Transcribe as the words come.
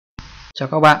Chào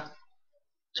các bạn.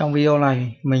 Trong video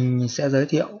này mình sẽ giới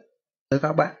thiệu với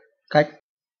các bạn cách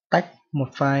tách một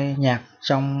file nhạc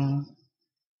trong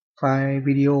file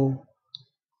video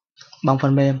bằng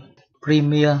phần mềm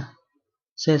Premiere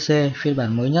CC phiên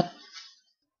bản mới nhất.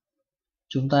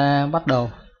 Chúng ta bắt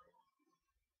đầu.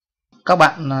 Các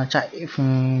bạn chạy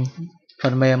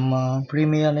phần mềm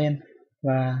Premiere lên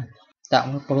và tạo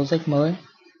một project mới.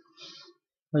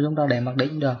 Rồi chúng ta để mặc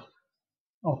định được.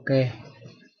 Ok.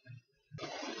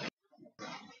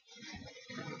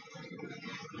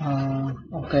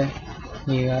 Ok.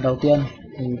 Thì đầu tiên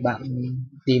thì bạn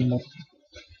tìm một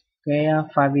cái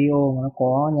file video mà nó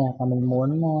có nhạc mà mình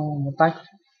muốn tách.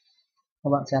 Các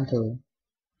bạn xem thử.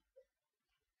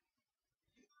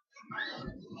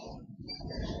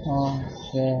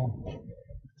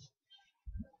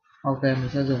 Ok, mình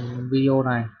sẽ dùng video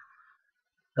này.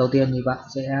 Đầu tiên thì bạn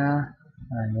sẽ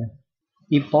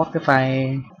import cái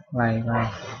file này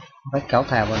và cách kéo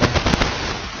thả vào đây.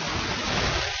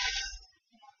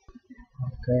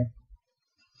 Ok.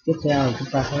 Tiếp theo thì chúng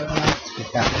ta sẽ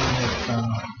tạo một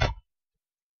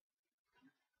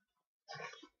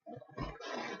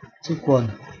chiếc quần.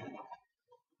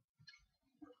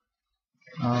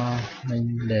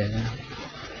 Mình để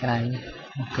cái này.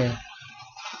 Ok.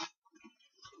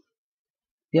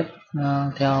 Tiếp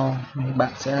theo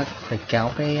bạn sẽ phải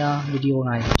kéo cái video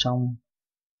này trong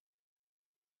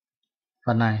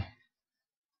phần này.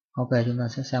 Ok, chúng ta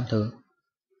sẽ xem thử.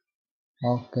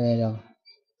 Ok rồi.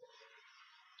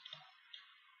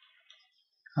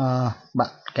 Bạn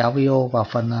kéo video vào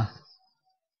phần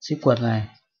sequence này.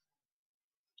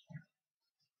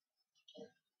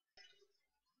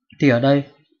 Thì ở đây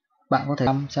bạn có thể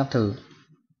xem thử.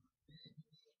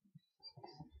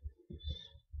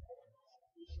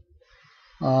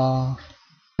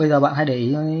 Bây giờ bạn hãy để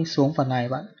ý xuống phần này.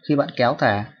 Khi bạn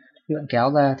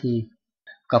kéo ra thì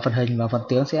cả phần hình và phần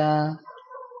tiếng sẽ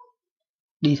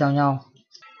đi theo nhau.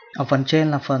 Ở phần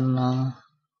trên là phần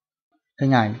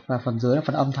hình ảnh và phần dưới là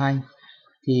phần âm thanh.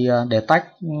 Thì để tách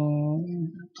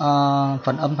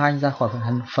phần âm thanh ra khỏi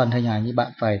phần hình ảnh thì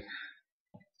bạn phải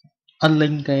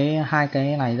unlink hai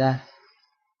cái này ra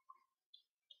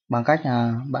bằng cách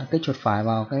là bạn kích chuột phải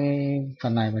vào cái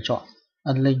phần này và chọn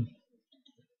unlink.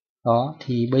 Đó,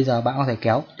 thì bây giờ bạn có thể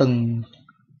kéo từng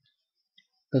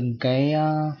cái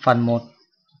phần một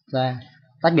ra,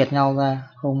 tách biệt nhau ra,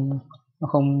 nó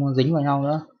không dính vào nhau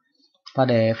nữa. Và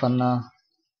để phần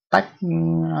tách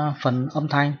phần âm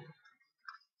thanh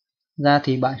ra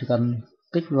thì bạn chỉ cần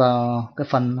kích vào cái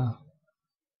phần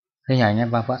hình ảnh này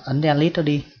và bạn ấn delete nó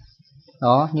đi.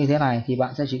 Đó, như thế này thì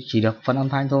bạn sẽ chỉ được phần âm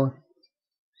thanh thôi.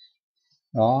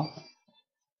 Đó.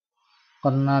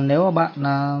 Còn nếu mà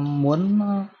bạn muốn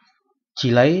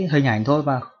chỉ lấy hình ảnh thôi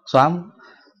và xóa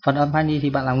phần âm thanh đi thì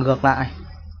bạn làm ngược lại.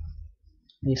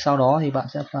 Thì sau đó thì bạn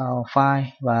sẽ vào file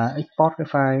và export cái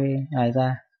file này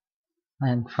ra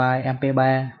thành file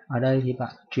mp3. Ở đây thì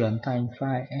bạn chuyển thành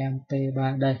file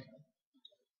mp3 đây.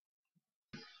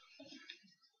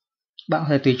 Bạn có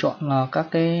thể tùy chọn các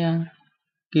cái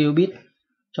kilobit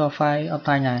cho file âm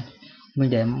thanh này. Mình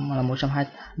để là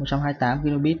 128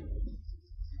 kilobit.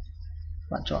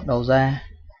 Bạn chọn đầu ra.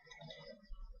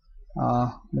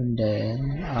 Mình để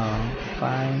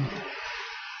file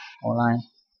online.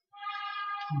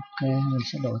 Ok, mình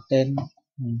sẽ đổi tên.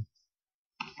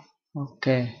 Ok,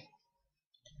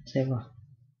 save vào.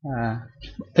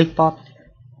 Export.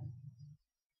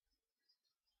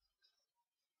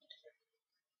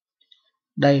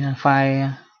 Đây là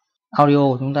file audio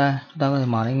của chúng ta có thể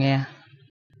mở lên nghe.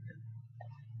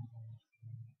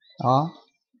 Đó.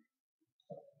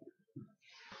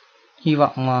 Hy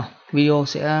vọng video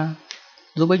sẽ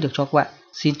giúp ích được cho các bạn.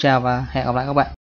 Xin chào và hẹn gặp lại các bạn.